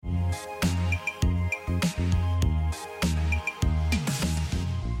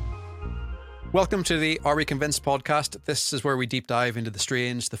Welcome to the Are We Convinced podcast. This is where we deep dive into the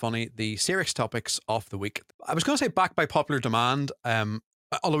strange, the funny, the serious topics of the week. I was going to say back by popular demand,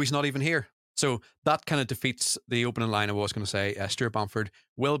 although he's not even here. So that kind of defeats the opening line I was going to say. Stuart Banford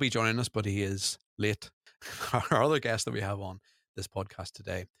will be joining us, but he is late. Our other guest that we have on this podcast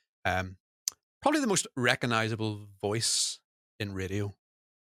today, probably the most recognizable voice in radio.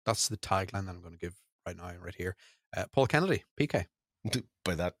 That's the tagline that I'm going to give right now, right here. Paul Kennedy, PK.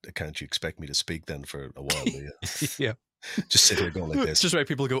 By that account, you expect me to speak then for a while, do you? Yeah. Just sit here going like this. Just where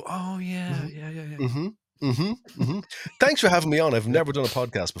people go, oh, yeah. Thanks for having me on. I've never done a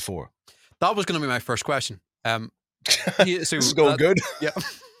podcast before. That was going to be my first question. So this is going good. Yeah.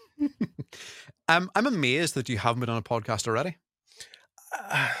 I'm amazed that you haven't been on a podcast already.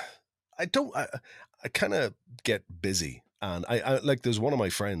 I kind of get busy. And I like, there's one of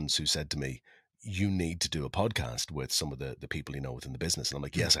my friends who said to me, you need to do a podcast with some of the people you know within the business. And I'm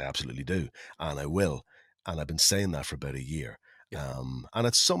like, yes, I absolutely do. And I will. And I've been saying that for about a year. Yeah. And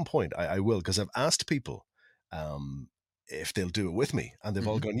at some point I will, because I've asked people if they'll do it with me. And they've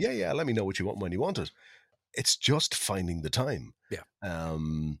all gone, yeah, let me know what you want when you want it. It's just finding the time. Yeah.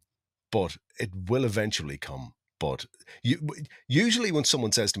 But it will eventually come. But usually when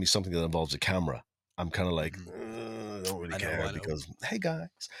someone says to me something that involves a camera, I'm kind of like, I don't really care because, hey guys.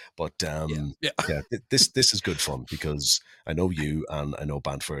 But this is good fun because I know you and I know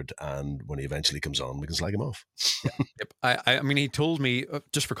Banford, and when he eventually comes on, we can slag him off. Yep. I mean, he told me,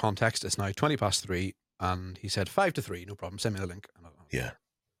 just for context, it's now 3:20, and he said 5 to 3, no problem. Send me the link. Yeah.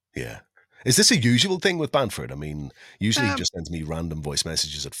 Is this a usual thing with Banford? I mean, usually he just sends me random voice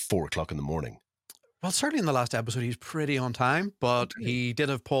messages at 4:00 in the morning. Well, certainly in the last episode, he's pretty on time, but he did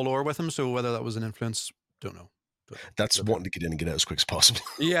have Paul Orr with him, so whether that was an influence, don't know. That's wanting to get in and get out as quick as possible.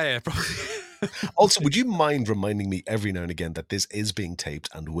 Yeah, probably. Also, would you mind reminding me every now and again that this is being taped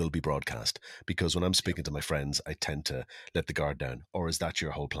and will be broadcast? Because when I'm speaking to my friends, I tend to let the guard down. Or is that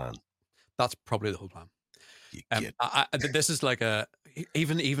your whole plan? That's probably the whole plan. This is like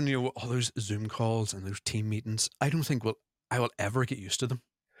even you know, all those Zoom calls and those team meetings, I don't think I will ever get used to them.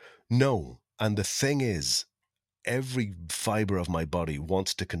 No. And the thing is, every fiber of my body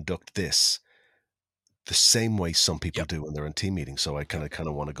wants to conduct this the same way some people do when they're in team meetings. So I kind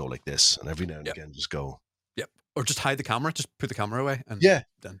of want to go like this, and every now and again just go. Yep. Or just hide the camera, just put the camera away. And then,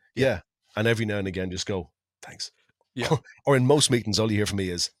 and every now and again just go, thanks. Yeah. Or in most meetings, all you hear from me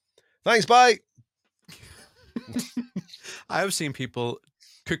is, thanks, bye. I have seen people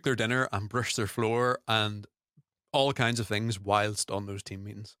cook their dinner and brush their floor and all kinds of things whilst on those team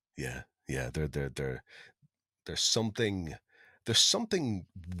meetings. Yeah. There's something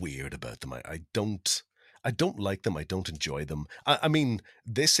weird about them. I don't like them. I don't enjoy them. I mean,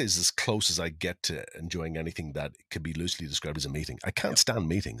 this is as close as I get to enjoying anything that could be loosely described as a meeting. I can't stand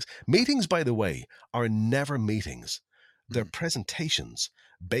meetings. Meetings, by the way, are never meetings. They're presentations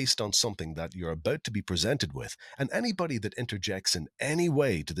based on something that you're about to be presented with. And anybody that interjects in any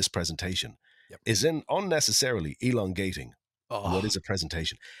way to this presentation is unnecessarily elongating what is a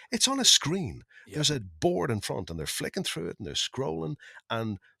presentation. It's on a screen. There's a board in front and they're flicking through it and they're scrolling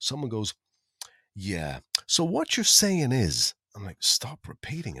and someone goes, yeah, so what you're saying is, I'm like, stop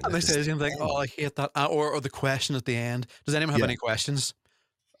repeating it. And they say the same thing, I hate that. Or the question at the end. Does anyone have any questions?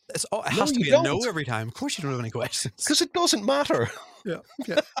 It has to be a no every time. Of course you don't have any questions. Because it doesn't matter. Yeah.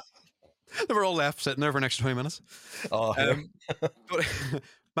 They were all left sitting there for an extra 20 minutes.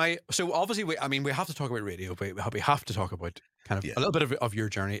 So obviously, we have to talk about radio, but we have to talk about kind of a little bit of your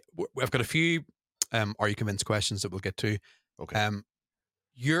journey. We've got a few Are You Convinced questions that we'll get to. Okay.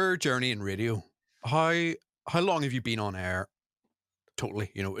 Your journey in radio, how long have you been on air totally?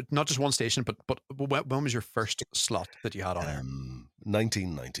 You know, not just one station, but when was your first slot that you had on air?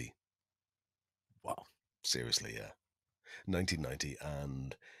 1990. Wow. Seriously, yeah. 1990.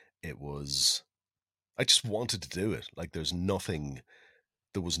 And it was, I just wanted to do it. Like there was nothing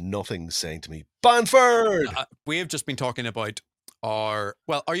saying to me, Banford! We have just been talking about Are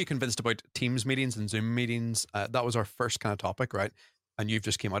You Convinced about Teams meetings and Zoom meetings? That was our first kind of topic, right? And you've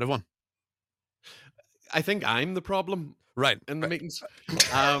just came out of one. I think I'm the problem, right, in the meetings.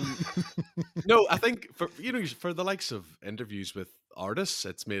 No, I think for the likes of interviews with artists,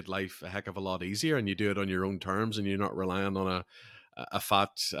 it's made life a heck of a lot easier, and you do it on your own terms, and you're not relying on a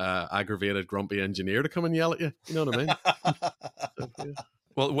fat, aggravated, grumpy engineer to come and yell at you. You know what I mean?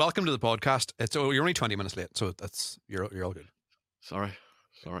 Well, welcome to the podcast. You're only 20 minutes late, so you're all good. Sorry.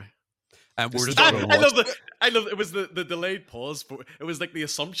 We're just I love it was the delayed pause, but it was like the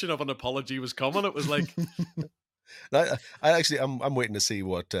assumption of an apology was coming. It was like I'm waiting to see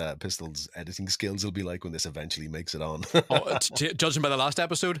what Pistol's editing skills will be like when this eventually makes it on. Oh, judging by the last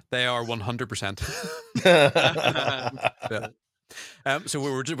episode, they are 100%. Yeah. So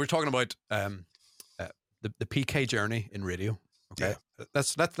we're talking about the PK journey in radio. Okay, Yeah.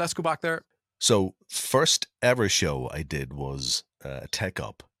 let's go back there. So first ever show I did was Tech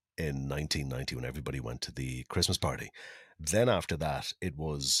Up in 1990 when everybody went to the Christmas party. Then after that, it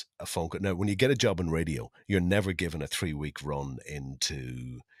was a phone call. Now, when you get a job in radio, you're never given a 3-week run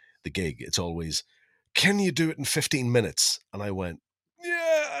into the gig. It's always, can you do it in 15 minutes? And I went,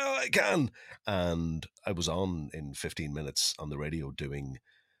 yeah, I can. And I was on in 15 minutes on the radio doing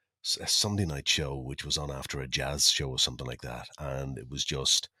a Sunday night show, which was on after a jazz show or something like that. And it was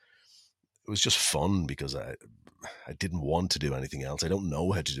just fun because I didn't want to do anything else. I don't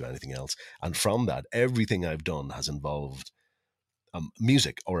know how to do anything else. And from that, everything I've done has involved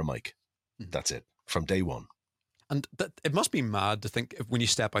music or a mic. That's it from day one. And it must be mad to think when you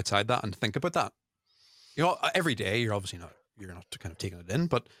step outside that and think about that. You know, every day you're obviously not kind of taking it in,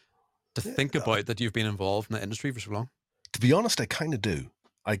 but to think about that you've been involved in the industry for so long. To be honest, I kind of do.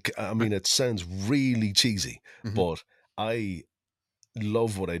 I mean, it sounds really cheesy, but I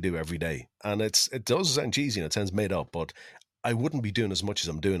love what I do every day, and it does sound cheesy and it sounds made up, but I wouldn't be doing as much as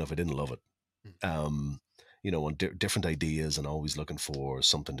I'm doing if I didn't love it. You know, on different ideas and always looking for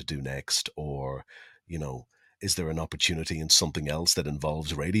something to do next, or you know, is there an opportunity in something else that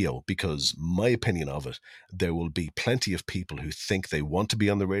involves radio? Because my opinion of it, there will be plenty of people who think they want to be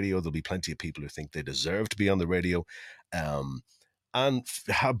on the radio. There'll be plenty of people who think they deserve to be on the radio, and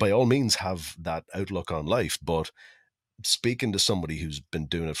by all means have that outlook on life, but speaking to somebody who's been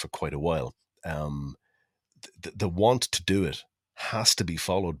doing it for quite a while, the want to do it has to be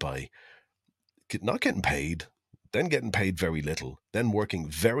followed by not getting paid, then getting paid very little, then working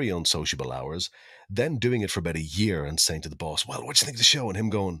very unsociable hours, then doing it for about a year and saying to the boss, well, what do you think of the show? And him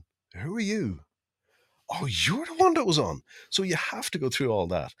going, who are you? Oh, you're the one that was on. So you have to go through all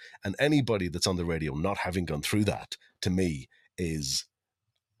that. And anybody that's on the radio not having gone through that, to me, is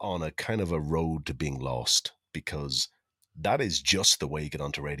on a kind of a road to being lost, because that is just the way you get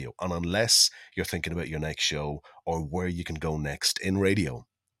onto radio. And unless you're thinking about your next show or where you can go next in radio,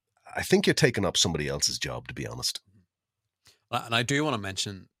 I think you're taking up somebody else's job, to be honest. And I do want to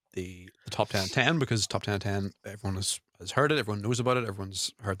mention the top 10 of 10, because top 10 of 10, everyone has heard it, everyone knows about it,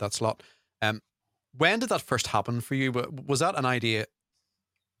 everyone's heard that slot. When did that first happen for you? Was that an idea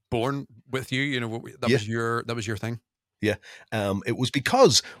born with you? You know, that was your thing? Yeah. It was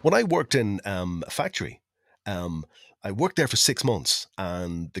because when I worked in a factory, I worked there for 6 months,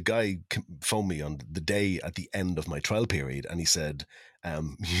 and the guy phoned me on the day at the end of my trial period, and he said,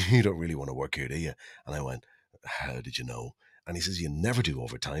 you don't really want to work here, do you? And I went, how did you know? And he says, you never do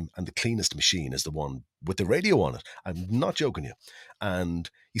overtime, and the cleanest machine is the one with the radio on it. I'm not joking you. And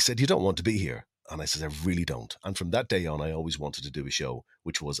he said, you don't want to be here. And I said, I really don't. And from that day on, I always wanted to do a show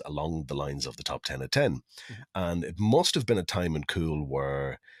which was along the lines of the top 10 of 10. And it must have been a time in Cool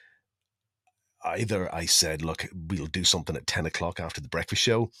where either I said, look, we'll do something at 10 o'clock after the breakfast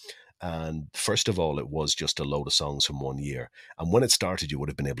show. And first of all, it was just a load of songs from one year. And when it started, you would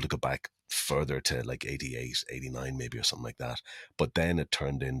have been able to go back further to like 88, 89 maybe, or something like that. But then it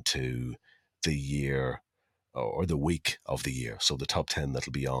turned into the year or the week of the year. So the top 10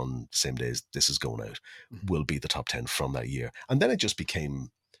 that'll be on the same day as this is going out will be the top 10 from that year. And then it just became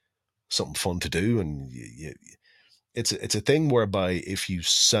something fun to do. And it's a thing whereby if you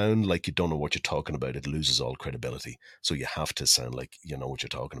sound like you don't know what you're talking about, it loses all credibility. So you have to sound like you know what you're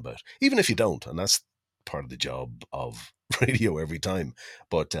talking about, even if you don't. And that's part of the job of radio every time.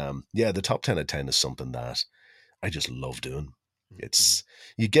 But yeah, the top 10 of 10 is something that I just love doing. It's,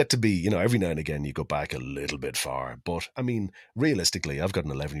 you get to be, you know, every now and again you go back a little bit far. But I mean, realistically, I've got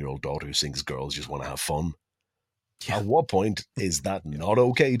an 11-year-old daughter who sings Girls Just Want to Have Fun. Yeah. At what point is that not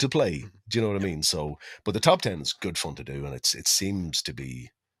okay to play? Do you know what I mean? So, but the top 10 is good fun to do, and it seems to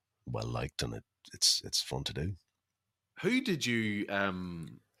be well liked, and it's fun to do. Who did you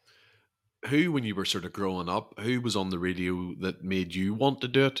who, when you were sort of growing up, who was on the radio that made you want to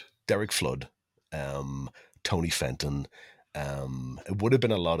do it? Derek Flood, Tony Fenton. It would have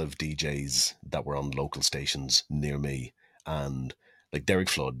been a lot of DJs that were on local stations near me, and like Derek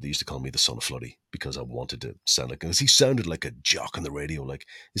Flood, they used to call me the son of Floody because I wanted to sound like, because he sounded like a jock on the radio. Like,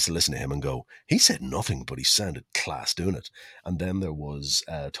 I used to listen to him and go, he said nothing, but he sounded class doing it. And then there was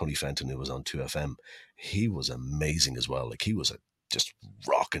Tony Fenton, who was on 2FM. He was amazing as well. Like, he was a just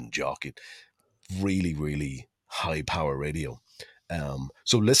rocking jock. Really, really high power radio.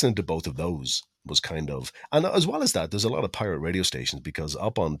 So listening to both of those, was kind of, and as well as that, there's a lot of pirate radio stations, because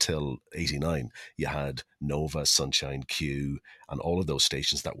up until 89, you had Nova, Sunshine, Q, and all of those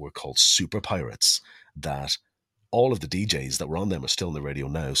stations that were called super pirates, that all of the DJs that were on them are still on the radio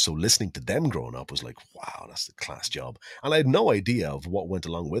now. So listening to them growing up was like, wow, that's a class job. And I had no idea of what went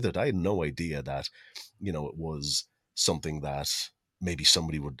along with it. I had no idea that, it was something that maybe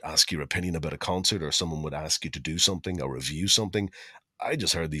somebody would ask your opinion about a concert, or someone would ask you to do something or review something. I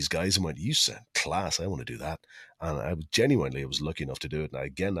just heard these guys and went, you said class, I want to do that. And I was lucky enough to do it. And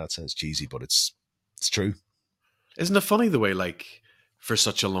again, that sounds cheesy, but it's true. Isn't it funny the way, like, for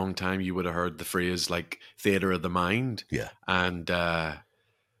such a long time you would have heard the phrase like theater of the mind? Yeah. And I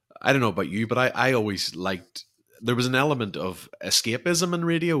don't know about you, but I always liked, there was an element of escapism in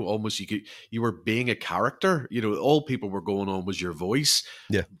radio. Almost you were being a character. All people were going on was your voice.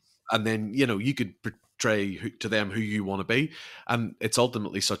 Yeah. And then, you could portray to them who you want to be. And it's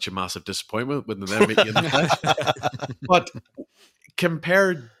ultimately such a massive disappointment when they meet you in the flesh. But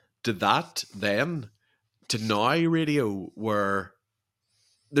compared to that then, to now radio, where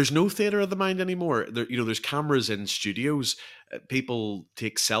there's no theater of the mind anymore. There's cameras in studios. People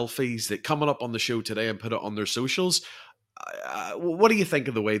take selfies that coming up on the show today and put it on their socials. What do you think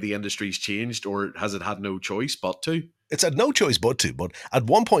of the way the industry's changed, or has it had no choice but to? It's had no choice but to. But at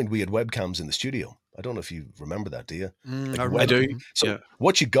one point, we had webcams in the studio. I don't know if you remember that, do you? I do. So yeah.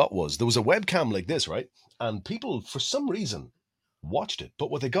 What you got was, there was a webcam like this, right? And people, for some reason, watched it. But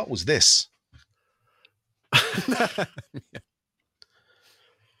what they got was this.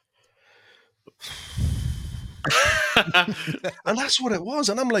 And that's what it was.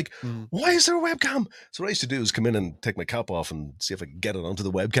 And I'm like, why is there a webcam? So what I used to do is come in and take my cap off and see if I could get it onto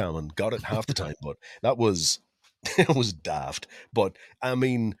the webcam, and got it half the time. But that was, it was daft. But I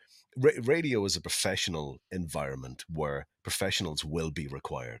mean, radio is a professional environment where professionals will be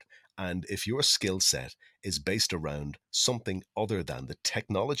required. And if your skill set is based around something other than the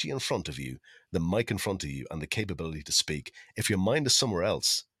technology in front of you, the mic in front of you, and the capability to speak, if your mind is somewhere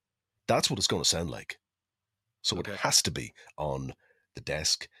else, that's what it's going to sound like. So It has to be on the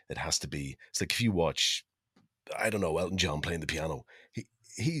desk. It has to be. It's like if you watch, I don't know, Elton John playing the piano.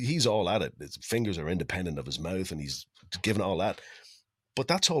 He's all at it. His fingers are independent of his mouth, and he's giving all that. But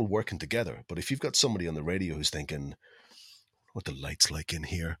that's all working together. But if you've got somebody on the radio who's thinking, what the light's like in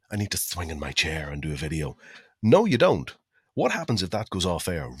here, I need to swing in my chair and do a video. No, you don't. What happens if that goes off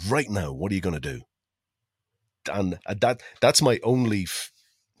air right now? What are you going to do? And that's my only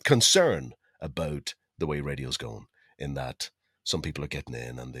concern about the way radio's going, in that some people are getting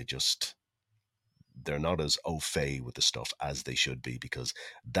in and they're not as au fait with the stuff as they should be, because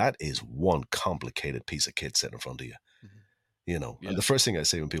that is one complicated piece of kit sitting in front of you. Mm-hmm. And the first thing I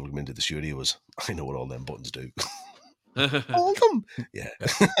say when people come into the studio is, I know what all them buttons do. All of them. Yeah.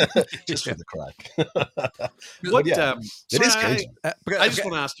 Just for the crack. It is crazy. I just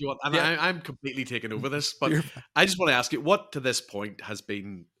want to ask you I'm completely taking over this, but I just want to ask you, what to this point has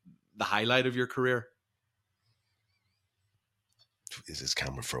been the highlight of your career? Is his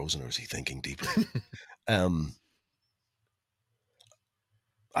camera frozen, or is he thinking deeply? I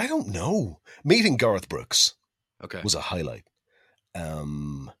don't know. Meeting Garth Brooks was a highlight.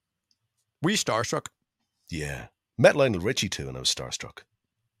 Were you starstruck? Yeah. Met Lionel Richie too, and I was starstruck.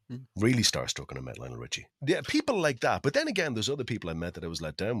 Really starstruck when I met Lionel Richie. Yeah, people like that. But then again, there's other people I met that I was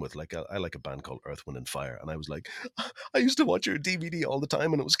let down with. Like, I like a band called Earth, Wind and Fire, and I was like, I used to watch your DVD all the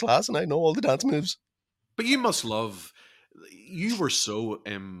time, and it was class, and I know all the dance moves. But you must love... You were so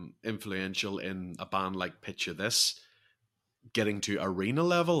influential in a band like Picture This, getting to arena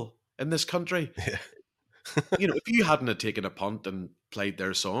level in this country. Yeah. If you hadn't have taken a punt and played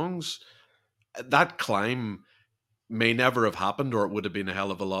their songs, that climb may never have happened, or it would have been a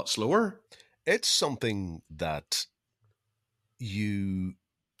hell of a lot slower. It's something that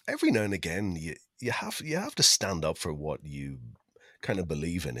every now and again, you have to stand up for what you kind of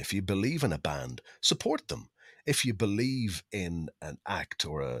believe in. If you believe in a band, support them. If you believe in an act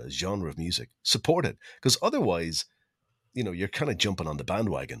or a genre of music, support it. Because otherwise, you're kind of jumping on the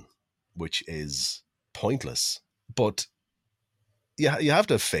bandwagon, which is pointless. But you have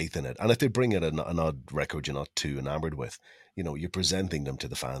to have faith in it. And if they bring in an odd record you're not too enamored with, you're presenting them to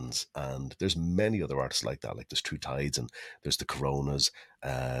the fans. And there's many other artists like that. Like there's True Tides, and there's the Coronas.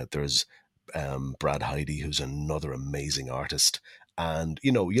 There's Brad Heidi, who's another amazing artist. And,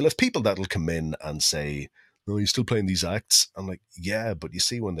 you'll have people that'll come in and say, no, you're still playing these acts. I'm like, yeah, but you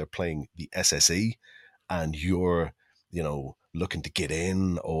see, when they're playing the SSE and you're, looking to get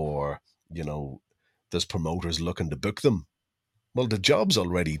in, or, there's promoters looking to book them, Well, the job's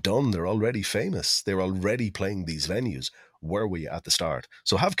already done. They're already famous. They're already playing these venues. Where were you at the start?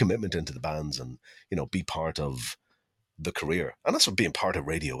 So have commitment into the bands and, be part of the career. And that's what being part of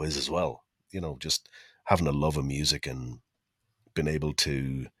radio is as well. Just having a love of music and being able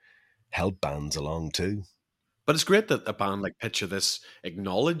to help bands along too. But it's great that a band like Picture This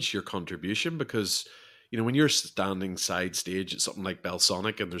acknowledge your contribution because, when you're standing side stage at something like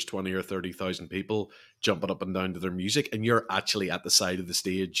Belsonic and there's 20 or 30,000 people jumping up and down to their music and you're actually at the side of the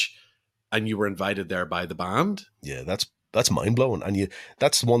stage and you were invited there by the band. Yeah, that's mind blowing. And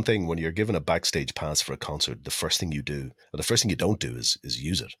that's one thing when you're given a backstage pass for a concert, the first thing you do, or the first thing you don't do is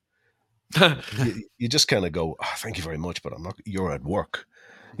use it. You just kind of go, oh, thank you very much, but you're at work.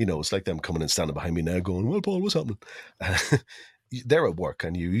 It's like them coming and standing behind me now going, well, Paul, what's happening? They're at work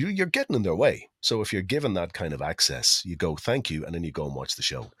and you're getting in their way. So if you're given that kind of access, you go, thank you, and then you go and watch the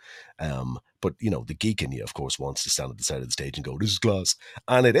show. But, the geek in you, of course, wants to stand at the side of the stage and go, this is class.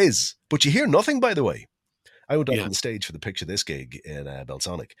 And it is. But you hear nothing, by the way. I went up on the stage for the Picture This gig in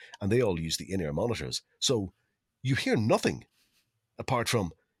Belsonic, and they all use the in-ear monitors. So you hear nothing apart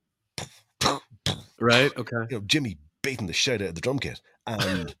from right, okay. Jimmy beating the shit out of the drum kit.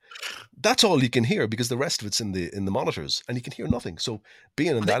 And that's all you can hear because the rest of it's in the monitors and you can hear nothing. So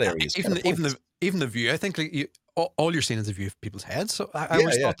being in that area is even the view, I think all you're seeing is the view of people's heads. So I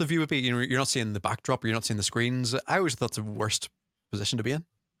always thought the view would be, you're not seeing the backdrop, or you're not seeing the screens. I always thought it's the worst position to be in.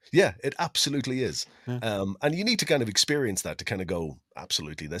 Yeah, it absolutely is. Yeah. And you need to kind of experience that to kind of go,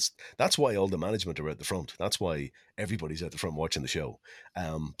 absolutely. That's why all the management are at the front. That's why everybody's at the front watching the show.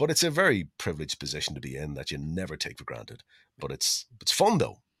 But it's a very privileged position to be in that you never take for granted. But it's fun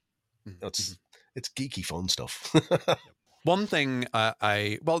though. It's geeky fun stuff. One thing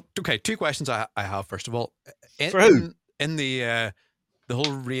two questions I have. First of all, in the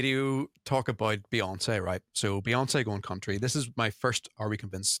whole radio talk about Beyonce, right? So Beyonce going country. This is my first "Are we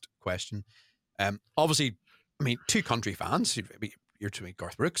convinced?" question. Obviously, I mean, two country fans. You're to me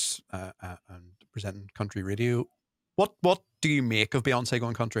Garth Brooks and presenting country radio. What do you make of Beyonce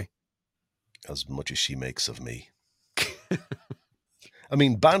going country? As much as she makes of me. I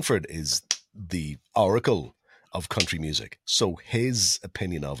mean, Banford is the oracle of country music. So his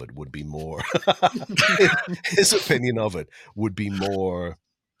opinion of it would be more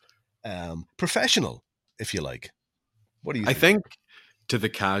professional, if you like. What do you think? I think to the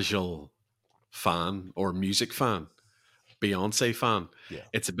casual fan or music fan, Beyonce fan,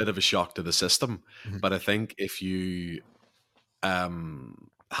 it's a bit of a shock to the system. Mm-hmm. But I think if you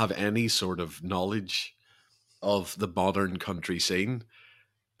have any sort of knowledge of the modern country scene,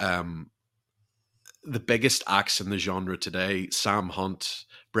 the biggest acts in the genre today, Sam Hunt,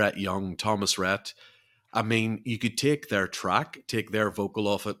 Brett Young, Thomas Rhett, I mean, you could take their track, take their vocal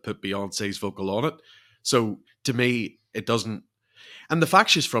off it, put Beyonce's vocal on it. So to me, it doesn't. And the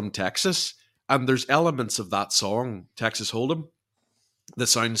fact she's from Texas, and there's elements of that song, Texas Hold'em, that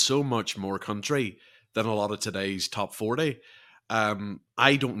sound so much more country than a lot of today's top 40.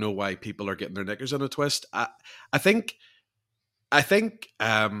 I don't know why people are getting their knickers in a twist. I think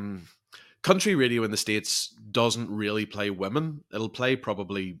country radio in the States doesn't really play women. It'll play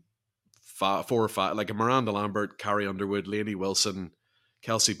probably 4 or 5, like a Miranda Lambert, Carrie Underwood, Lainey Wilson,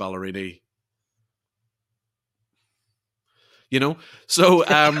 Kelsey Ballerini. So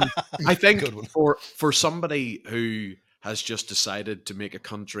I think for somebody who has just decided to make a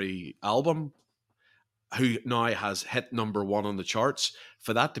country album, who now has hit #1 on the charts,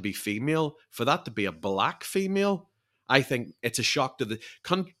 for that to be female, for that to be a black female, I think it's a shock to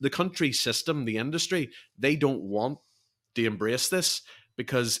the country system, the industry. They don't want to embrace this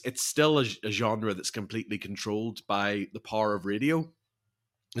because it's still a genre that's completely controlled by the power of radio.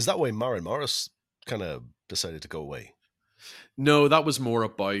 Is that why Maren Morris kind of decided to go away? No, that was more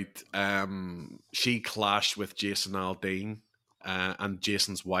about she clashed with Jason Aldean and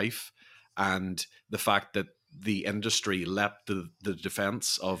Jason's wife, and the fact that the industry leapt to the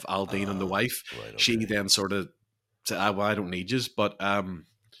defense of Aldean and the wife. Right, okay. She then sort of said, well, I don't need you. But I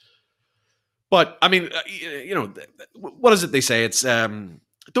mean, what is it they say? It's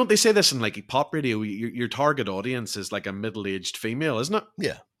don't they say this in like pop radio? Your target audience is like a middle-aged female, isn't it?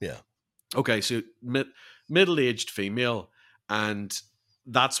 Yeah. Okay, so middle-aged female, and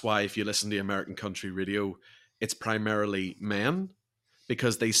that's why if you listen to American country radio, it's primarily men,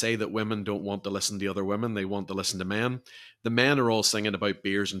 because they say that women don't want to listen to other women, they want to listen to men. The men are all singing about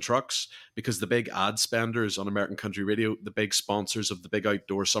beers and trucks because the big ad spenders on American country radio, the big sponsors of the big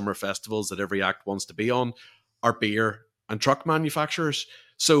outdoor summer festivals that every act wants to be on, are beer and truck manufacturers.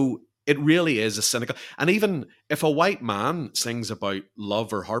 So it really is a cynical. And even if a white man sings about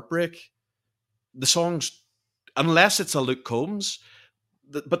love or heartbreak, the songs unless it's a Luke Combs.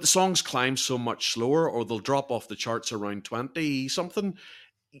 But the songs climb so much slower, or they'll drop off the charts around 20 something.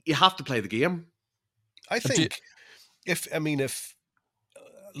 You have to play the game. I think if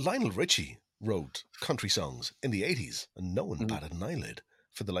Lionel Richie wrote country songs in the 80s and no one batted an eyelid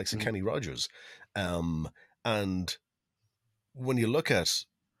for the likes of Kenny Rogers. And when you look at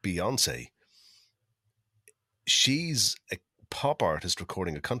Beyonce, she's a pop artist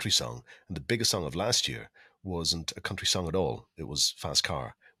recording a country song, and the biggest song of last year wasn't a country song at all. It was Fast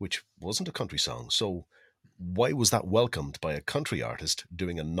Car, which wasn't a country song. So why was that welcomed by a country artist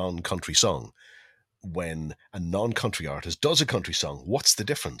doing a non-country song? When a non-country artist does a country song, what's the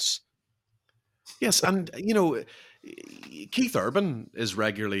difference? Yes, and Keith Urban is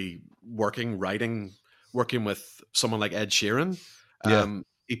regularly working with someone like Ed Sheeran.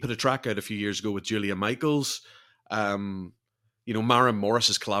 He put a track out a few years ago with Julia Michaels. Maren Morris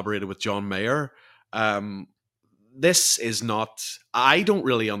has collaborated with John Mayer. This is not, I don't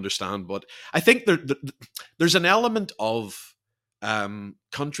really understand, but I think there's an element of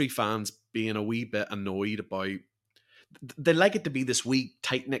country fans being a wee bit annoyed about, they like it to be this wee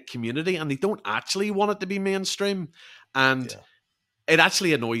tight-knit community, and they don't actually want it to be mainstream. And it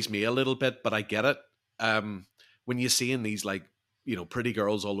actually annoys me a little bit, but I get it. When you see in these, like, pretty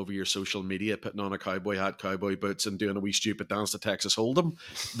girls all over your social media putting on a cowboy hat, cowboy boots, and doing a wee stupid dance to Texas Hold'em,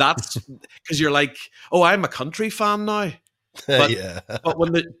 that's because you're like, oh, I'm a country fan now. But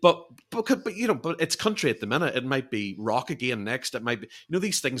but it's country at the minute. It might be rock again next. It might be,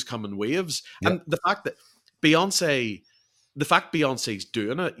 these things come in waves. And the fact Beyonce's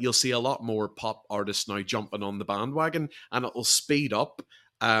doing it, you'll see a lot more pop artists now jumping on the bandwagon, and it'll speed up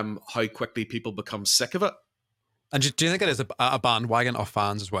how quickly people become sick of it. And do you think it is a bandwagon of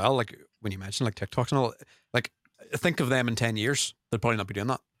fans as well? Like when you mentioned like TikToks and all, like think of them in 10 years, they'll probably not be doing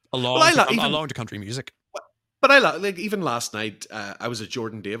that along to country music. But even last night, I was at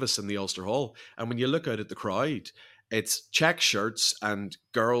Jordan Davis in the Ulster Hall, and when you look out at the crowd, it's check shirts and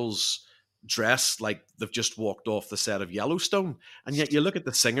girls dressed like they've just walked off the set of Yellowstone, and yet you look at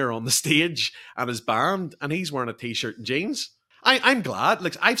the singer on the stage and his band, and he's wearing a t-shirt and jeans. I'm glad.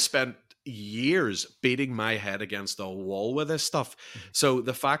 Like, I've spent years beating my head against a wall with this stuff. So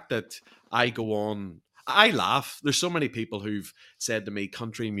the fact that I go on, I laugh. There's so many people who've said to me,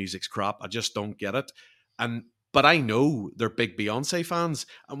 country music's crap, I just don't get it. But I know they're big Beyonce fans,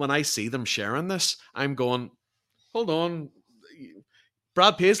 and when I see them sharing this, I'm going, hold on,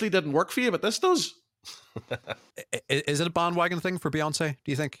 Brad Paisley didn't work for you, but this does. Is it a bandwagon thing for Beyonce,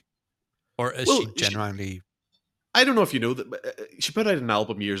 do you think? Or is she genuinely... I don't know if you know that she put out an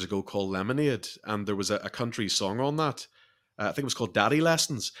album years ago called Lemonade, and there was a country song on that. I think it was called Daddy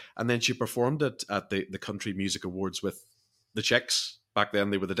Lessons, and then she performed it at the Country Music Awards with the Chicks. Back then,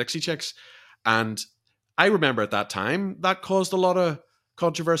 they were the Dixie Chicks, and I remember at that time that caused a lot of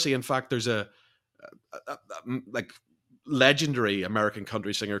controversy. In fact, there's a like legendary American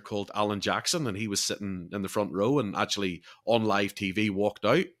country singer called Alan Jackson, and he was sitting in the front row and actually on live TV walked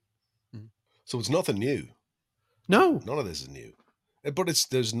out. So it's nothing new. No, none of this is new, but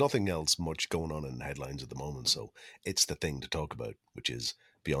there's nothing else much going on in headlines at the moment. So it's the thing to talk about, which is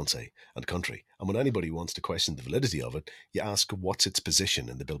Beyonce and country. And when anybody wants to question the validity of it, you ask what's its position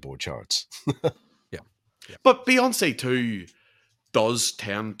in the Billboard charts. Yeah. But Beyonce too does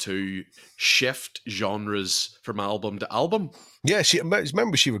tend to shift genres from album to album. Yeah,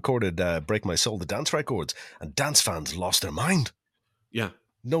 remember she recorded "Break My Soul," the dance records, and dance fans lost their mind. Yeah,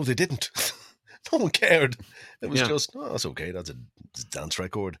 no, they didn't. No one cared. It was just, oh, that's okay. That's a dance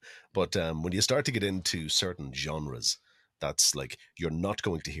record. But when you start to get into certain genres, that's like, you're not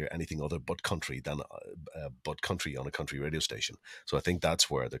going to hear anything other but country but country on a country radio station. So I think that's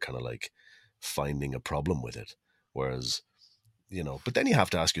where they're kind of like finding a problem with it. Whereas, but then you have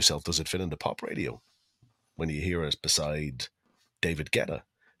to ask yourself, does it fit into pop radio? When you hear it beside David Guetta,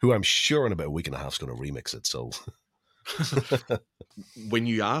 who I'm sure in about a week and a half is going to remix it. So... When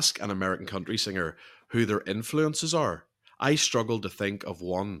you ask an American country singer who their influences are, I struggle to think of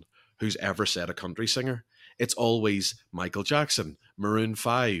one who's ever said a country singer. It's always Michael Jackson, Maroon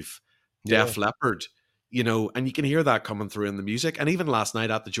 5, Def Leppard, and you can hear that coming through in the music. And even last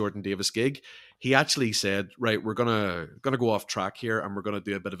night at the Jordan Davis gig, he actually said, right, we're gonna go off track here, and we're gonna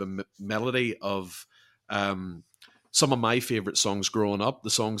do a bit of a melody of some of my favorite songs growing up, the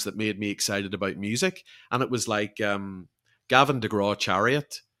songs that made me excited about music. And it was like Gavin DeGraw,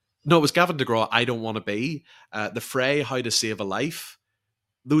 Chariot. No, it was Gavin DeGraw, I Don't Want to Be. The Fray, How to Save a Life.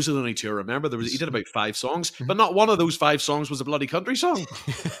 Those are the only two I remember. He did about 5 songs, but not one of those 5 songs was a bloody country song.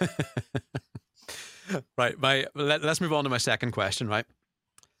 Right. Let's move on to my second question, right?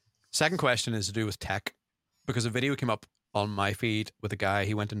 Second question is to do with tech. because a video came up on my feed with a guy.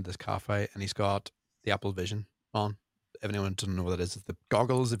 He went into this cafe and he's got the Apple Vision on. If anyone doesn't know what that is, it's the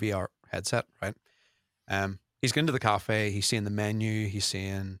goggles, the VR headset, right? He's going to the cafe. He's seeing the menu. He's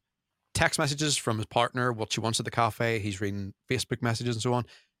seeing text messages from his partner, what she wants at the cafe. He's reading Facebook messages and so on.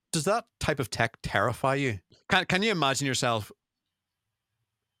 Does that type of tech terrify you? Can you imagine yourself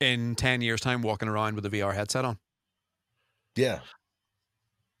in 10 years' time walking around with a VR headset on? Yeah.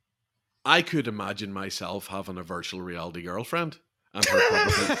 I could imagine myself having a virtual reality girlfriend and her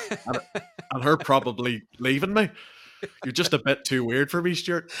probably, and her probably leaving me. You're just a bit too weird for me,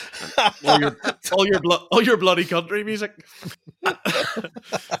 Stuart. All your bloody country music. Does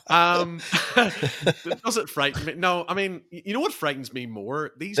it frighten me? No, I mean, you know what frightens me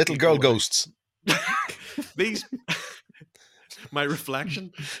more? These little girl ghosts. These, my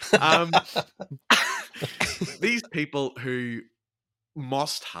reflection. These people who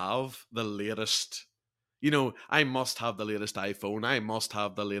must have the latest. I must have the latest iPhone. I must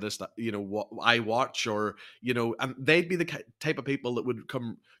have the latest, what I watch, or and they'd be the type of people that would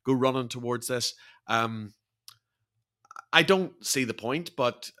go running towards this. I don't see the point,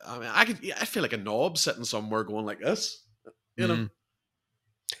 but I mean, I feel like a knob sitting somewhere going like this, There's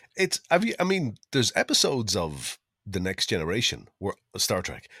episodes of The Next Generation, where Star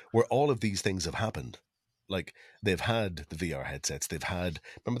Trek, where all of these things have happened. Like, they've had the VR headsets.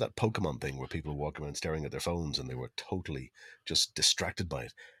 Remember that Pokemon thing where people walk around staring at their phones and they were totally just distracted by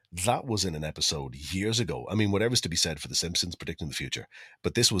it? That was in an episode years ago. I mean, whatever's to be said for The Simpsons predicting the future,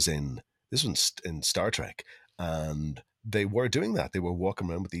 but this was in Star Trek, and they were doing that. They were walking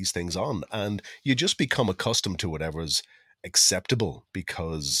around with these things on, and you just become accustomed to whatever's acceptable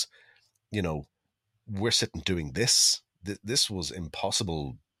because, we're sitting doing this. This was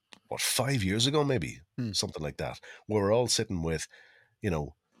impossible. What, 5 years ago, maybe something like that, where we're all sitting with,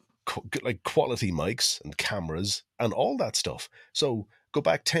 like quality mics and cameras and all that stuff. So go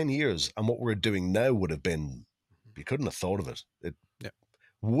back 10 years and what we're doing now would have been, you couldn't have thought of it. It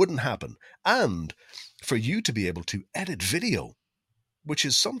wouldn't happen. And for you to be able to edit video, which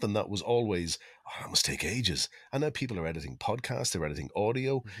is something that was always, that must take ages. And now people are editing podcasts, they're editing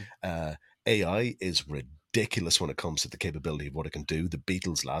audio. AI is ridiculous when it comes to the capability of what it can do. The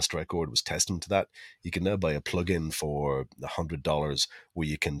Beatles' last record was testament to that. You can now buy a plug-in for $100 where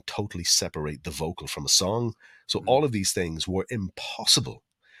you can totally separate the vocal from a song. So all of these things were impossible,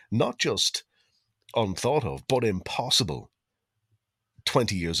 not just unthought of, but impossible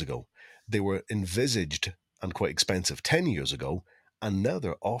 20 years ago. They were envisaged and quite expensive 10 years ago, and now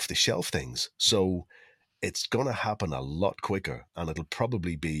they're off-the-shelf things. So it's going to happen a lot quicker, and it'll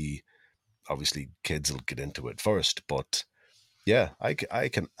probably be, obviously, kids will get into it first, but yeah, I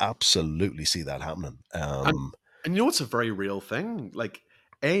can absolutely see that happening. And it's a very real thing, like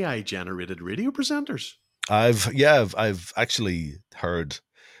AI-generated radio presenters. I've actually heard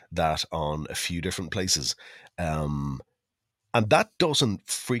that on a few different places. And that doesn't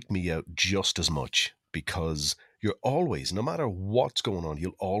freak me out just as much because you're always, no matter what's going on,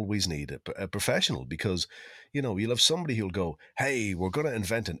 you'll always need a professional because, you'll have somebody who'll go, hey, we're going to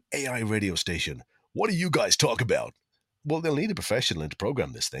invent an AI radio station. What do you guys talk about? Well, they'll need a professional to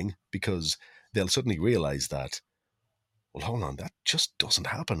program this thing because they'll suddenly realize that, well, hold on, that just doesn't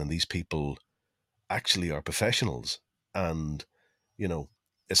happen. And these people actually are professionals. And,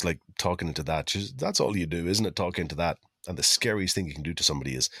 it's like talking into that. That's all you do, isn't it? Talk into that. And the scariest thing you can do to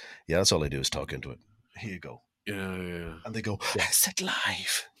somebody is, that's all I do is talk into it. Here you go. Yeah. And they go, is it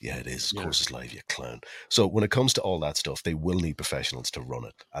live? Yeah, it is. Of course it's live, you clown. So when it comes to all that stuff, they will need professionals to run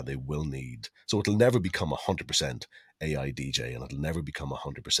it. And they will need... So it'll never become 100% AI DJ, and it'll never become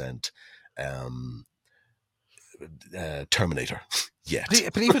 100% Terminator yet.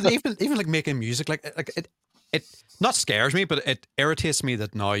 But even like making music, like it not scares me, but it irritates me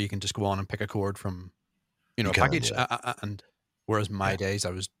that now you can just go on and pick a chord from, a package. And whereas my days, I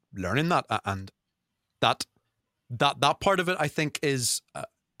was learning that, and that part of it, I think, is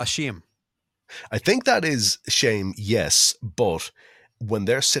a shame. I think that is a shame, yes, but when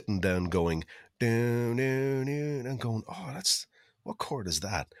they're sitting down going, and going, what chord is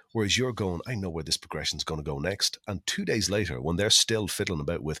that? Whereas you're going, I know where this progression's going to go next. And 2 days later, when they're still fiddling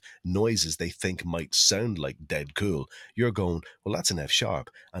about with noises they think might sound like dead cool, you're going, well, that's an F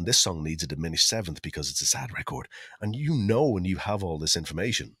sharp. And this song needs a diminished seventh because it's a sad record. And and you have all this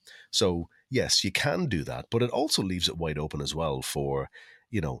information. So yes, you can do that, but it also leaves it wide open as well for,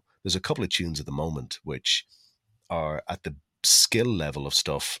 there's a couple of tunes at the moment which are at the skill level of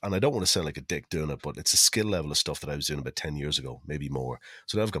stuff, and I don't want to sound like a dick doing it, but it's a skill level of stuff that I was doing about 10 years ago, maybe more.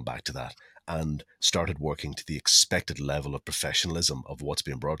 So now I've gone back to that and started working to the expected level of professionalism of what's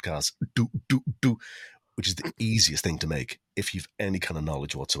being broadcast. which is the easiest thing to make if you've any kind of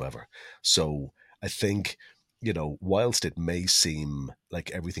knowledge whatsoever. So I think, whilst it may seem like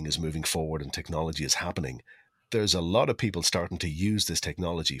everything is moving forward and technology is happening, there's a lot of people starting to use this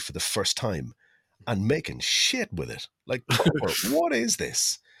technology for the first time and making shit with it. Like, proper, what is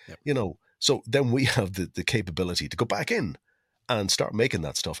this? Yep. So then we have the capability to go back in and start making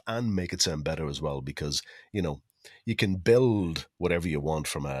that stuff and make it sound better as well, because, you can build whatever you want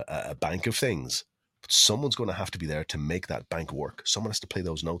from a bank of things, but someone's going to have to be there to make that bank work. Someone has to play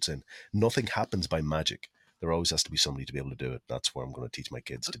those notes in. Nothing happens by magic. There always has to be somebody to be able to do it. That's where I'm going to teach my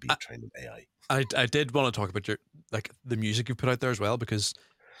kids to be trained in AI. I did want to talk about the music you put out there as well, because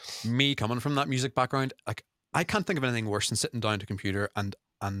me coming from that music background, like, I can't think of anything worse than sitting down to a computer and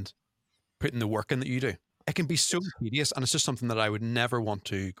putting the work in that you do. It can be so tedious, and it's just something that I would never want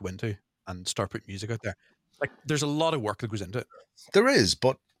to go into and start putting music out there. Like, there's a lot of work that goes into it. There is,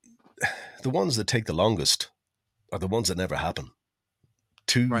 but the ones that take the longest are the ones that never happen.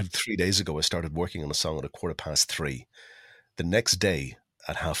 3 days ago, I started working on a song at 3:15. The next day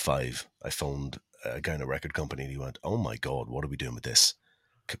at 5:30, I phoned a guy in a record company, and he went, "Oh my God, what are we doing with this?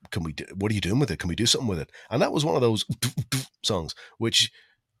 What are you doing with it? Can we do something with it?" And that was one of those songs, which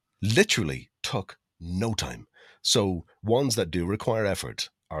literally took no time. So ones that do require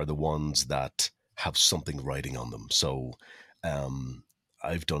effort are the ones that have something writing on them. So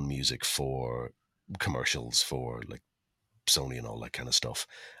I've done music for commercials for like Sony and all that kind of stuff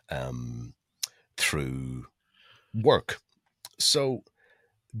through work. So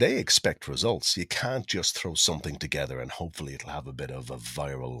they expect results. You can't just throw something together and hopefully it'll have a bit of a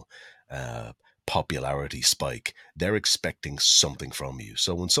viral popularity spike. They're expecting something from you.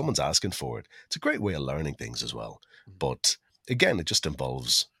 So when someone's asking for it, it's a great way of learning things as well. But again, it just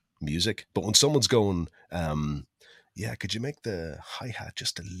involves music. But when someone's going, could you make the hi-hat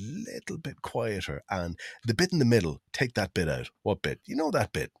just a little bit quieter? And the bit in the middle, take that bit out. What bit?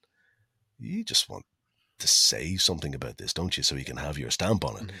 That bit. You just want to say something about this, don't you? So you can have your stamp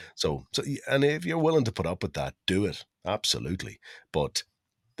on it. Mm-hmm. So, and if you're willing to put up with that, do it. Absolutely. But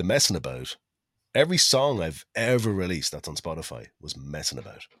the messing about, every song I've ever released that's on Spotify was messing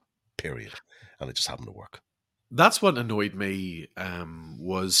about, period. And it just happened to work. That's what annoyed me,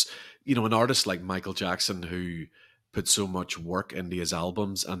 was, an artist like Michael Jackson, who put so much work into his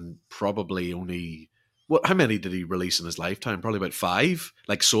albums and probably only, how many did he release in his lifetime? Probably about 5,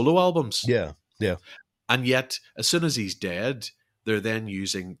 like solo albums. Yeah. And yet, as soon as he's dead, they're then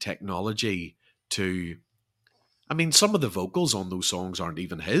using technology to, some of the vocals on those songs aren't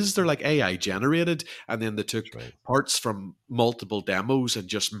even his. They're like AI generated. And then they took parts from multiple demos and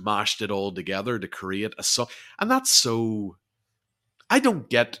just mashed it all together to create a song. And that's so, I don't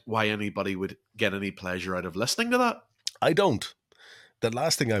get why anybody would get any pleasure out of listening to that. I don't. The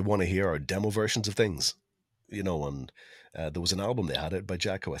last thing I want to hear are demo versions of things, and there was an album they had out by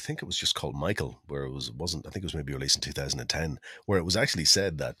Jacko. I think it was just called Michael, where wasn't, I think it was maybe released in 2010, where it was actually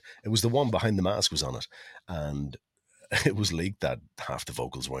said that it was the one Behind the Mask was on it. And it was leaked that half the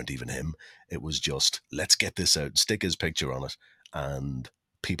vocals weren't even him. It was just, let's get this out, stick his picture on it, and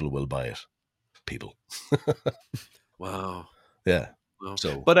people will buy it. People. Wow. Yeah. Wow.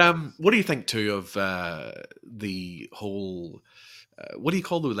 So, but what do you think too of the whole? What do you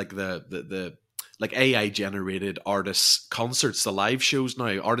call those? Like the like AI generated artists concerts, the live shows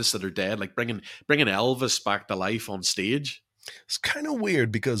now, artists that are dead, like bringing Elvis back to life on stage. It's kind of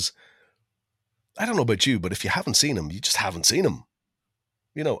weird because I don't know about you, but if you haven't seen him, you just haven't seen him.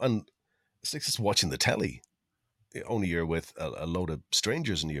 And it's like just watching the telly. Only you're with a load of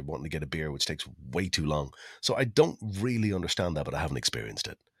strangers and you're wanting to get a beer, which takes way too long. So I don't really understand that, but I haven't experienced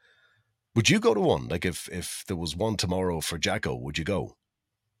it. Would you go to one? Like if there was one tomorrow for Jacko, would you go?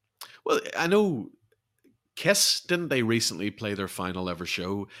 Well, I know Kiss, didn't they recently play their final ever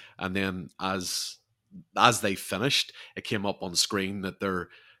show? And then as they finished, it came up on screen that they're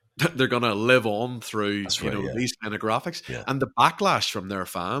going to live on through these kind of graphics. Yeah. And the backlash from their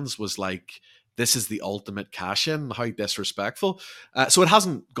fans was like, this is the ultimate cash-in, how disrespectful. So it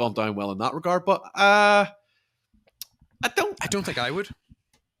hasn't gone down well in that regard, but I don't think I would.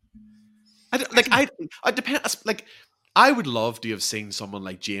 I depend. Like, I would love to have seen someone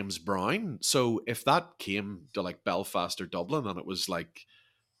like James Brown. So if that came to like Belfast or Dublin and it was like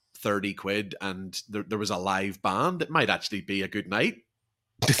 30 quid and there was a live band, it might actually be a good night.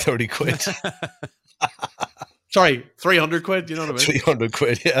 30 quid. Sorry, 300 quid. You know what I mean? 300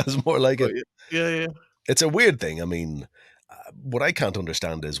 quid. Yeah, it's more like it. Yeah. It's a weird thing. I mean, what I can't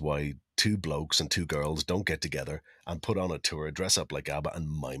understand is why 2 blokes and 2 girls don't get together and put on a tour, dress up like ABBA and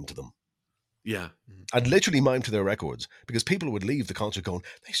mime to them. Yeah. And literally mime to their records, because people would leave the concert going,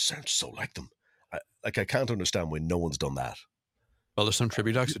 they sound so like them. I can't understand why no one's done that. Well, there's some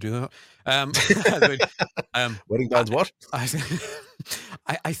tribute acts to do that. I mean, Wedding I, bands, what?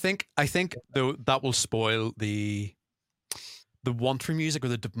 I, I think though that will spoil the want for music or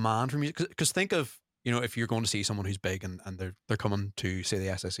the demand for music. Because think of, if you're going to see someone who's big and they're coming to say the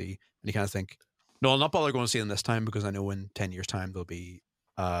SSE, and you kind of think, no, I'll not bother going to see them this time because I know in 10 years' time there'll be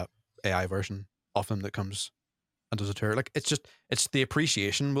AI version of them that comes and does a tour. Like it's the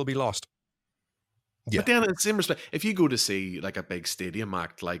appreciation will be lost. Yeah. But then in the same respect, if you go to see like a big stadium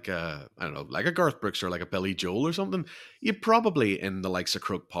act, like I don't know, like a Garth Brooks or like a Billy Joel or something, you probably in the likes of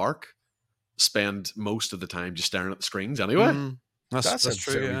Croke Park spend most of the time just staring at the screens anyway. That's a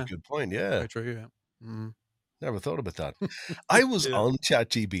true. very Yeah, good point. Yeah. very true. Yeah. Never thought about that. I was Yeah. on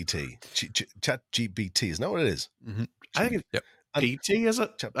ChatGPT. ChatGPT, isn't that what it is? Mm-hmm. I think Yep. PT is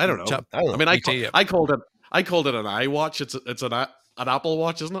it? I don't know. Chat- I don't know. I mean, PT, I called it an iWatch. It's an Apple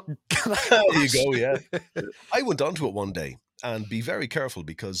Watch, isn't it? There you go. Yeah. I went onto it one day, and be very careful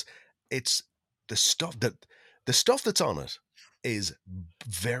because it's the stuff that's on it is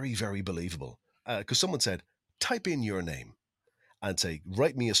very, very believable. Because someone said, type in your name and say,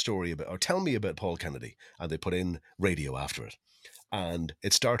 write me a story about, or tell me about Paul Kennedy. And they put in radio after it. And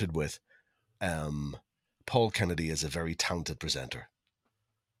it started with, Paul Kennedy is a very talented presenter.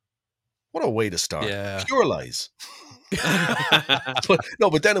 What a way to start. Yeah. Pure lies.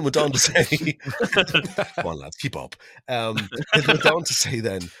 But then it went on to say, come on, lads, keep up. It went on to say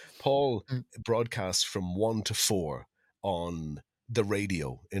then, Paul broadcasts from 1 to 4 on the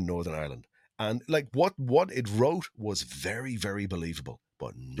radio in Northern Ireland. And like what it wrote was very, very believable,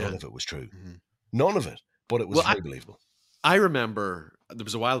 but none of it was true. Mm-hmm. None of it, but it was very believable. I remember there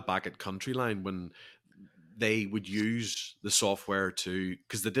was a while back at Countryline when they would use the software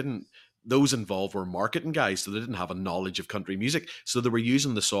because those involved were marketing guys, so they didn't have a knowledge of country music. So they were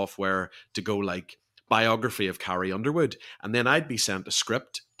using the software to go like biography of Carrie Underwood. And then I'd be sent a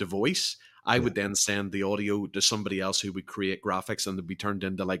script to voice. I would then send the audio to somebody else who would create graphics and they'd be turned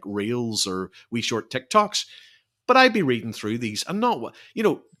into like reels or wee short TikToks. But I'd be reading through these and not,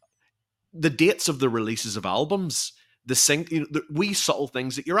 the dates of the releases of albums, the wee subtle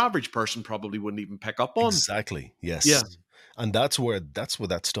things that your average person probably wouldn't even pick up on. Exactly. Yes. Yeah. And that's where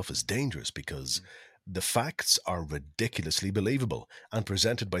that stuff is dangerous because the facts are ridiculously believable and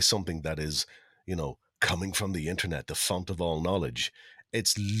presented by something that is, coming from the internet, the font of all knowledge.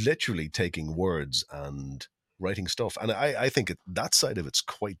 It's literally taking words and writing stuff. And I think that side of it's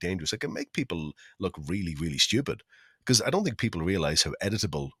quite dangerous. It can make people look really, really stupid because I don't think people realize how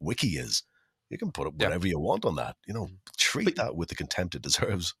editable Wiki is. You can put whatever you want on that. Treat that with the contempt it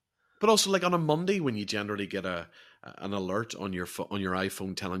deserves. But also, like on a Monday, when you generally get an alert on your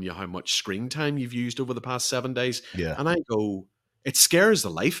iPhone telling you how much screen time you've used over the past 7 days, and I go, it scares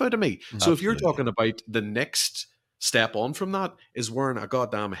the life out of me. Absolutely. So if you're talking about the next step on from that is wearing a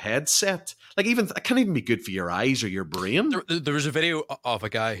goddamn headset, like it can't even be good for your eyes or your brain. There was a video of a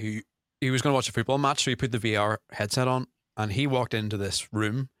guy who he was going to watch a football match, so he put the VR headset on, and he walked into this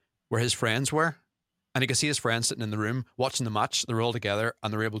room where his friends were. And he could see his friends sitting in the room watching the match. They were all together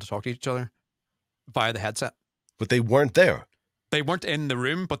and they were able to talk to each other via the headset. But they weren't there. They weren't in the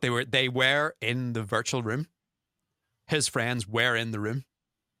room, but they were in the virtual room. His friends were in the room,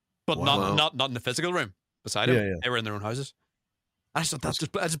 but not in the physical room beside him. Yeah. They were in their own houses. I just thought that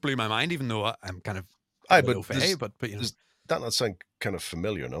just blew my mind, even though I'm kind of au fait, but does that not sound kind of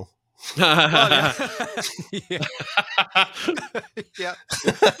familiar? No. Well, yeah. Yeah.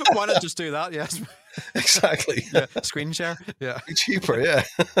 Why not just do that? Yes. Exactly. Yeah. Screen share. Yeah. Be cheaper. Yeah.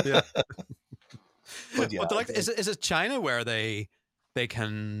 Yeah. But is it China where they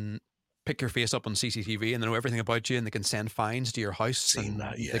can pick your face up on CCTV and they know everything about you and they can send fines to your house and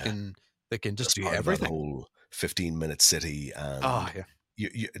they can just do everything. That whole 15-minute city and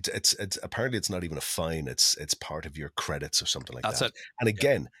it's apparently it's not even a fine. It's part of your credits or something like that. That's it. And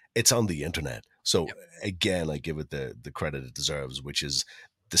again, it's on the internet. So again, I give it the credit it deserves, which is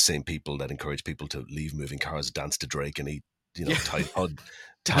the same people that encourage people to leave moving cars, dance to Drake, and eat Tide Pod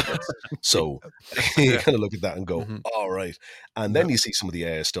tablets. So you kind of look at that and go, all right. And then you see some of the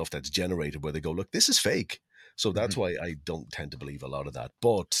AI stuff that's generated where they go, look, this is fake. So that's why I don't tend to believe a lot of that.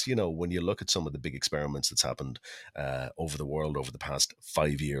 But, when you look at some of the big experiments that's happened over the world over the past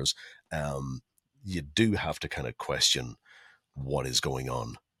 5 years, you do have to kind of question what is going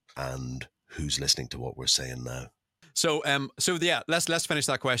on and who's listening to what we're saying now. So yeah, let's finish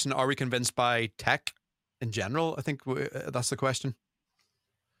that question. Are we convinced by tech in general? I think that's the question.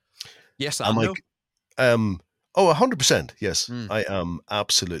 Yes, I know. 100%. Yes, I am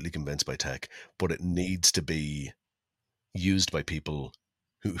absolutely convinced by tech, but it needs to be used by people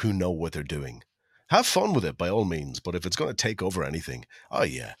who know what they're doing. have fun with it by all means. But if it's going to take over anything, oh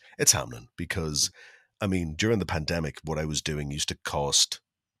yeah, it's happening. Because, I mean, during the pandemic, what I was doing used to,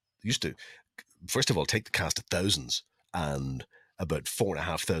 first of all, take the cast of thousands and about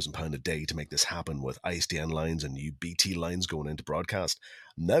 £4,500 a day to make this happen with ISDN lines and new BT lines going into broadcast.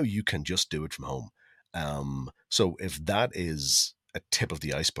 Now you can just do it from home. So if that is a tip of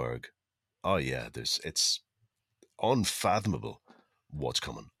the iceberg, oh yeah, it's unfathomable what's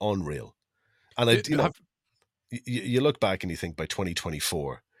coming, unreal. And you look back and you think by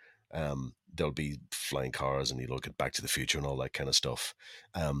 2024, there'll be flying cars, and you look at Back to the Future and all that kind of stuff.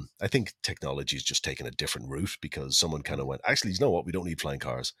 I think technology is just taking a different route because someone kind of went, actually, you know what? We don't need flying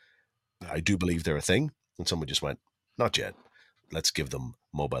cars. I do believe they're a thing. And someone just went, not yet. Let's give them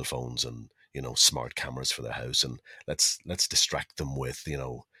mobile phones and, smart cameras for their house. And let's distract them with,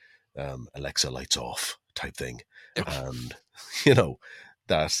 Alexa lights off type thing. Yep. And,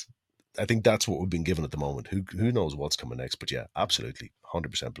 that I think that's what we've been given at the moment. Who knows what's coming next? But yeah, absolutely,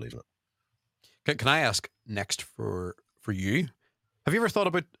 100% believe in it. Can I ask next for you? Have you ever thought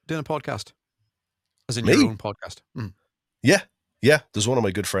about doing a podcast? As in Me? your own podcast? Mm. Yeah. There's one of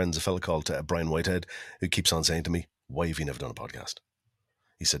my good friends, a fellow called Brian Whitehead, who keeps on saying to me, why have you never done a podcast?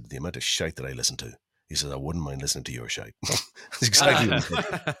 He said, the amount of shite that I listen to. He says, I wouldn't mind listening to your shite. That's exactly what he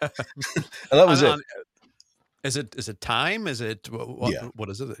said. And that was it. Is it time? Is it what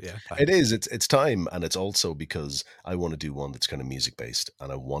is it? Yeah, it is. It's time, and it's also because I want to do one that's kind of music based,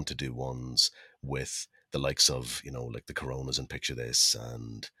 and I want to do ones with the likes of like the Coronas and Picture This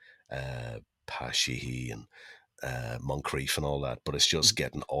and Pa Sheehy and Moncrief and all that. But it's just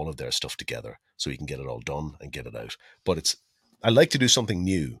getting all of their stuff together so you can get it all done and get it out. But I like to do something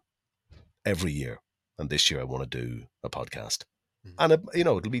new every year, and this year I want to do a podcast. And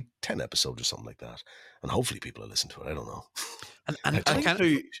it'll be 10 episodes or something like that, and hopefully people will listen to it. I don't know. And I kind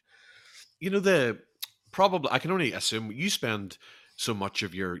of, probably I can only assume you spend so much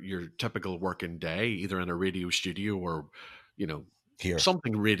of your typical working day either in a radio studio or Here.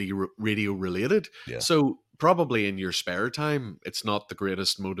 something radio related. Yeah. So probably in your spare time, it's not the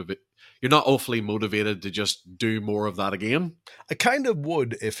greatest You're not awfully motivated to just do more of that again. I kind of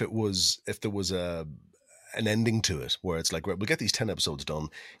would if there was an ending to it where it's like, right, we'll get these 10 episodes done.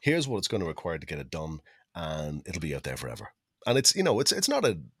 Here's what it's going to require to get it done, and it'll be out there forever. And it's not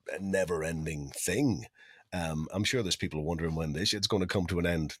a never ending thing. I'm sure there's people wondering when this shit's going to come to an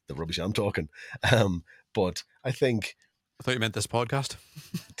end, the rubbish I'm talking. But I think, I thought you meant this podcast.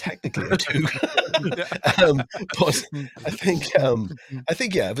 Technically I do. But I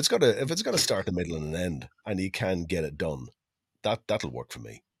think yeah, if it's got a start, a middle, and an end, and you can get it done, that'll work for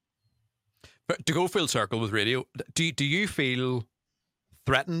me. But to go full circle with radio, do you feel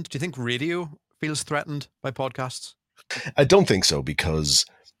threatened? Do you think radio feels threatened by podcasts? I don't think so, because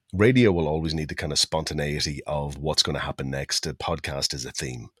radio will always need the kind of spontaneity of what's going to happen next. A podcast is a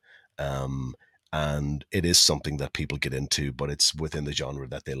theme. And it is something that people get into, but it's within the genre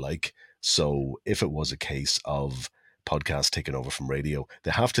that they like. So if it was a case of podcasts taking over from radio,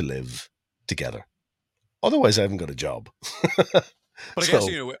 they have to live together. Otherwise, I haven't got a job. But I guess,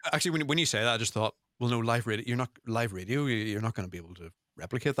 actually, when you say that, I just thought, well, no, live radio, you're not going to be able to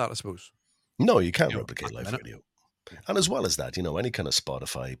replicate that, I suppose. No, you can't replicate live radio. And as well as that, any kind of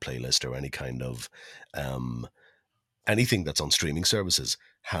Spotify playlist or any kind of anything that's on streaming services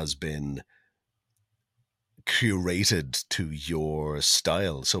has been curated to your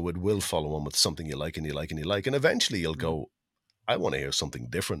style. So it will follow on with something you like and you like and you like. And eventually you'll go, I want to hear something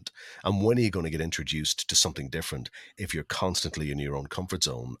different. And when are you going to get introduced to something different if you're constantly in your own comfort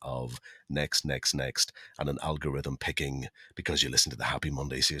zone of next, and an algorithm picking because you listen to the Happy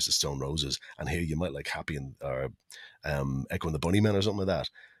Monday series of Stone Roses, and here you might like Happy or Echo and the Bunnymen or something like that.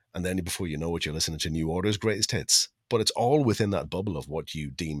 And then before you know it, you're listening to New Order's greatest hits. But it's all within that bubble of what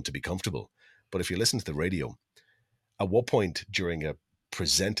you deem to be comfortable. But if you listen to the radio, at what point during a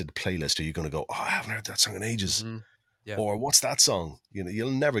presented playlist are you going to go, oh, I haven't heard that song in ages? Mm-hmm. Yeah. Or what's that song? You'll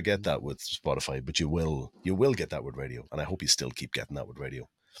never get that with Spotify, but you will get that with radio. And I hope you still keep getting that with radio.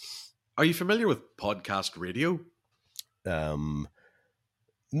 Are you familiar with podcast radio? No,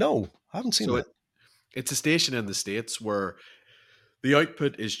 I haven't seen that. It's a station in the States where the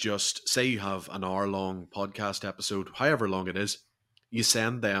output is just, say you have an hour-long podcast episode, however long it is, you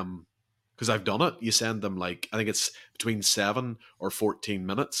send them, because I've done it, you send them I think it's between 7 or 14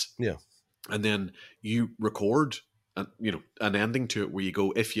 minutes. Yeah. And then you record an ending to it where you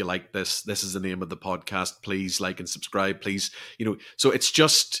go, if you like this is the name of the podcast, please like and subscribe, please. So it's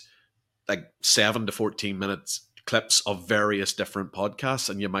just like 7 to 14 minutes clips of various different podcasts,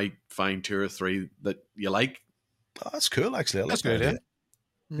 and you might find 2 or 3 that you like. Oh, that's cool, actually. I like that's good,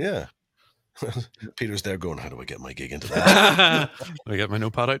 yeah. Peter's there going, how do I get my gig into that? Let me get my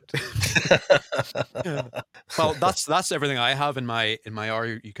notepad out. Well, that's everything I have in my Are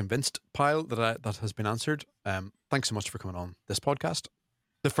You Convinced pile that has been answered. Thanks so much for coming on this podcast.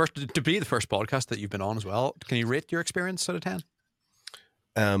 To be the first podcast that you've been on as well. Can you rate your experience out of 10?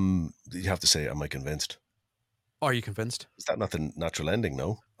 You have to say, am I convinced? Are you convinced? Is that not the natural ending?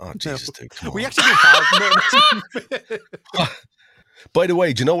 No. Oh Jesus, dude, come We on. actually don't have. By the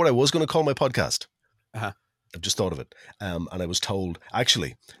way, do you know what I was going to call my podcast? Uh-huh. I've just thought of it. And I was told,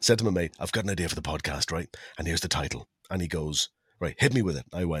 actually, said to my mate, I've got an idea for the podcast, right? And here's the title. And he goes, right, hit me with it.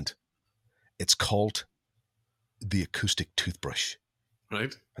 I went, it's called The Acoustic Toothbrush.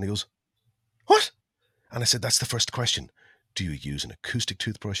 Right. And he goes, what? And I said, that's the first question. Do you use an acoustic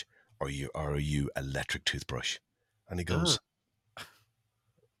toothbrush or are you electric toothbrush? And he goes,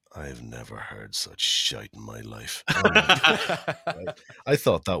 I've never heard such shite in my life. I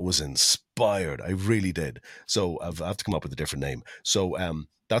thought that was inspired. I really did. So I have to come up with a different name. So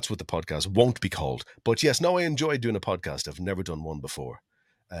that's what the podcast won't be called. But yes, no, I enjoy doing a podcast. I've never done one before.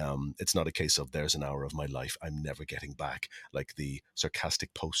 It's not a case of there's an hour of my life I'm never getting back, like the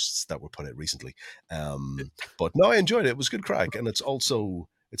sarcastic posts that were put out recently. But no, I enjoyed it. It was good crack. And it's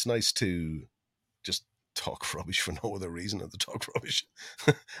nice to just talk rubbish for no other reason than to talk rubbish.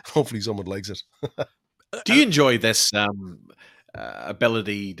 Hopefully someone likes it. Do you enjoy this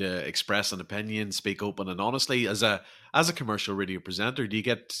ability to express an opinion, speak open and honestly as a commercial radio presenter? Do you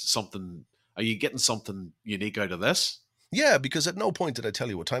get something? Are you getting something unique out of this? Yeah, because at no point did I tell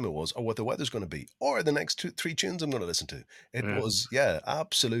you what time it was or what the weather's going to be or the next 2-3 tunes I'm going to listen to. It was,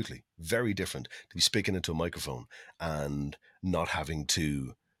 absolutely very different to be speaking into a microphone and not having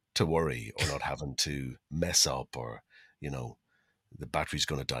to worry or not having to mess up or, the battery's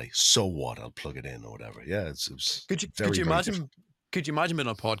going to die. So what? I'll plug it in or whatever. Yeah, it was Could you very imagine? different. Could you imagine being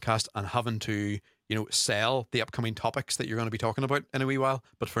on a podcast and having to, sell the upcoming topics that you're going to be talking about in a wee while?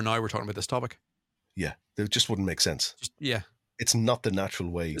 But for now, we're talking about this topic. Yeah, it just wouldn't make sense. It's not the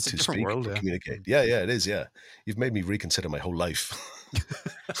natural way to speak or communicate. Yeah, it is. Yeah, you've made me reconsider my whole life.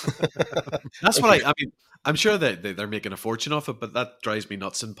 That's what I mean. I'm sure that they're making a fortune off it, but that drives me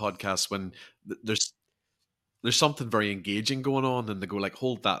nuts in podcasts when there's something very engaging going on, and they go like,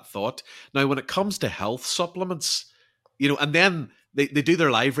 "Hold that thought." Now, when it comes to health supplements, and then they do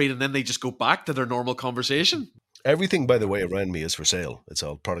their live read, and then they just go back to their normal conversation. Everything, by the way, around me is for sale. It's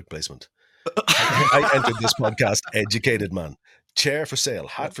all product placement. I entered this podcast educated, man. Chair for sale,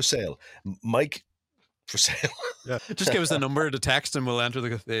 hat for sale, mic for sale. Yeah, just give us the number to text, and we'll enter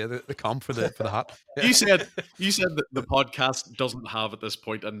the comp for the hat. Yeah. You said that the podcast doesn't have at this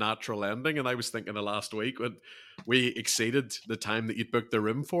point a natural ending, and I was thinking of last week when we exceeded the time that you'd booked the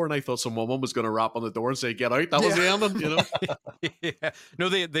room for, and I thought some woman was going to rap on the door and say, "Get out!" That was the ending, Yeah. No,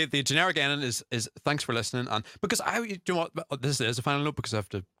 the generic ending is thanks for listening, and because this is a final note because I have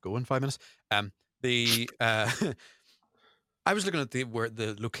to go in 5 minutes. I was looking at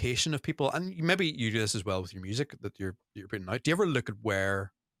the location of people, and maybe you do this as well with your music that you're putting out. Do you ever look at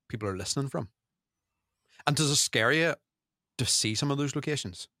where people are listening from? And does it scare you to see some of those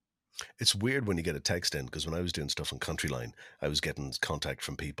locations? It's weird when you get a text in, because when I was doing stuff on Countryline, I was getting contact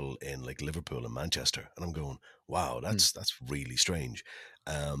from people in like Liverpool and Manchester, and I'm going, wow, that's really strange.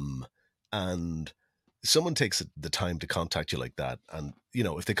 And someone takes the time to contact you like that, and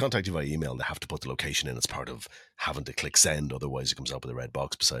if they contact you via email, they have to put the location in as part of having to click send, otherwise it comes up with a red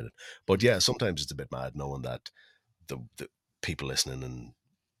box beside it. But yeah, sometimes it's a bit mad knowing that the people listening in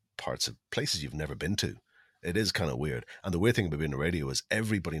parts of places you've never been to. It is kind of weird. And the weird thing about being a radio is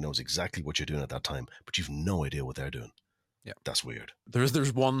everybody knows exactly what you're doing at that time, but you've no idea what they're doing. Yeah, that's weird.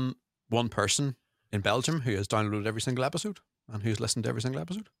 There's one person in Belgium who has downloaded every single episode and who's listened to every single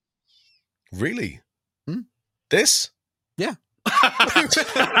episode. Really? This? Yeah.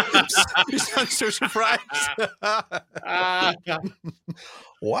 You sound so surprised.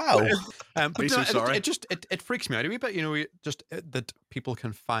 Wow. But so sorry. It freaks me out a wee bit, that people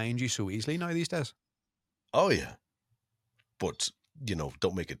can find you so easily now these days. Oh yeah. But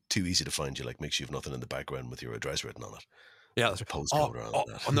don't make it too easy to find you. Like, make sure you've nothing in the background with your address written on it. Yeah, that's a postcode or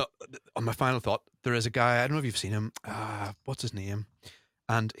that. On my final thought, there is a guy, I don't know if you've seen him. What's his name?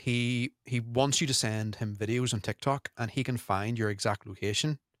 And he wants you to send him videos on TikTok, and he can find your exact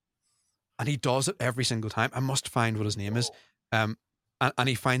location. And he does it every single time. I must find what his name is. And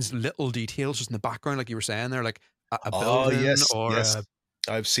he finds little details just in the background, like you were saying there, like a building yes.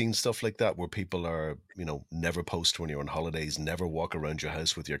 I've seen stuff like that where people are, never post when you're on holidays, never walk around your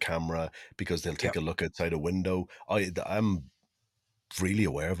house with your camera because they'll take a look outside a window. I'm really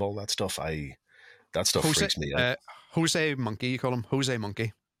aware of all that stuff. That stuff freaks me out. Jose Monkey, you call him Jose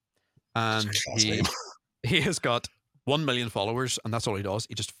Monkey. and Class name. he has got 1 million followers, and that's all he does.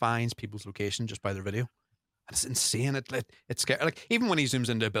 He just finds people's location just by their video. And it's insane. It's scary. Like, even when he zooms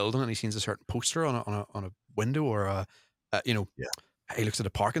into a building and he sees a certain poster on a window or you know, Yeah. he looks at a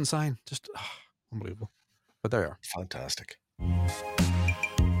parking sign. Just unbelievable. But there you are. Fantastic.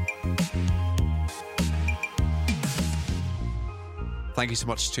 Thank you so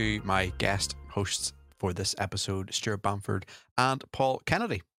much to my guest hosts for this episode, Stuart Banford and Paul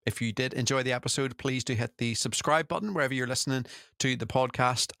Kennedy. If you did enjoy the episode, please do hit the subscribe button wherever you're listening to the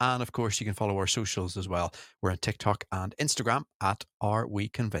podcast. And of course, you can follow our socials as well. We're on TikTok and Instagram at Are We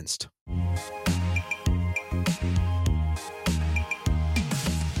Convinced?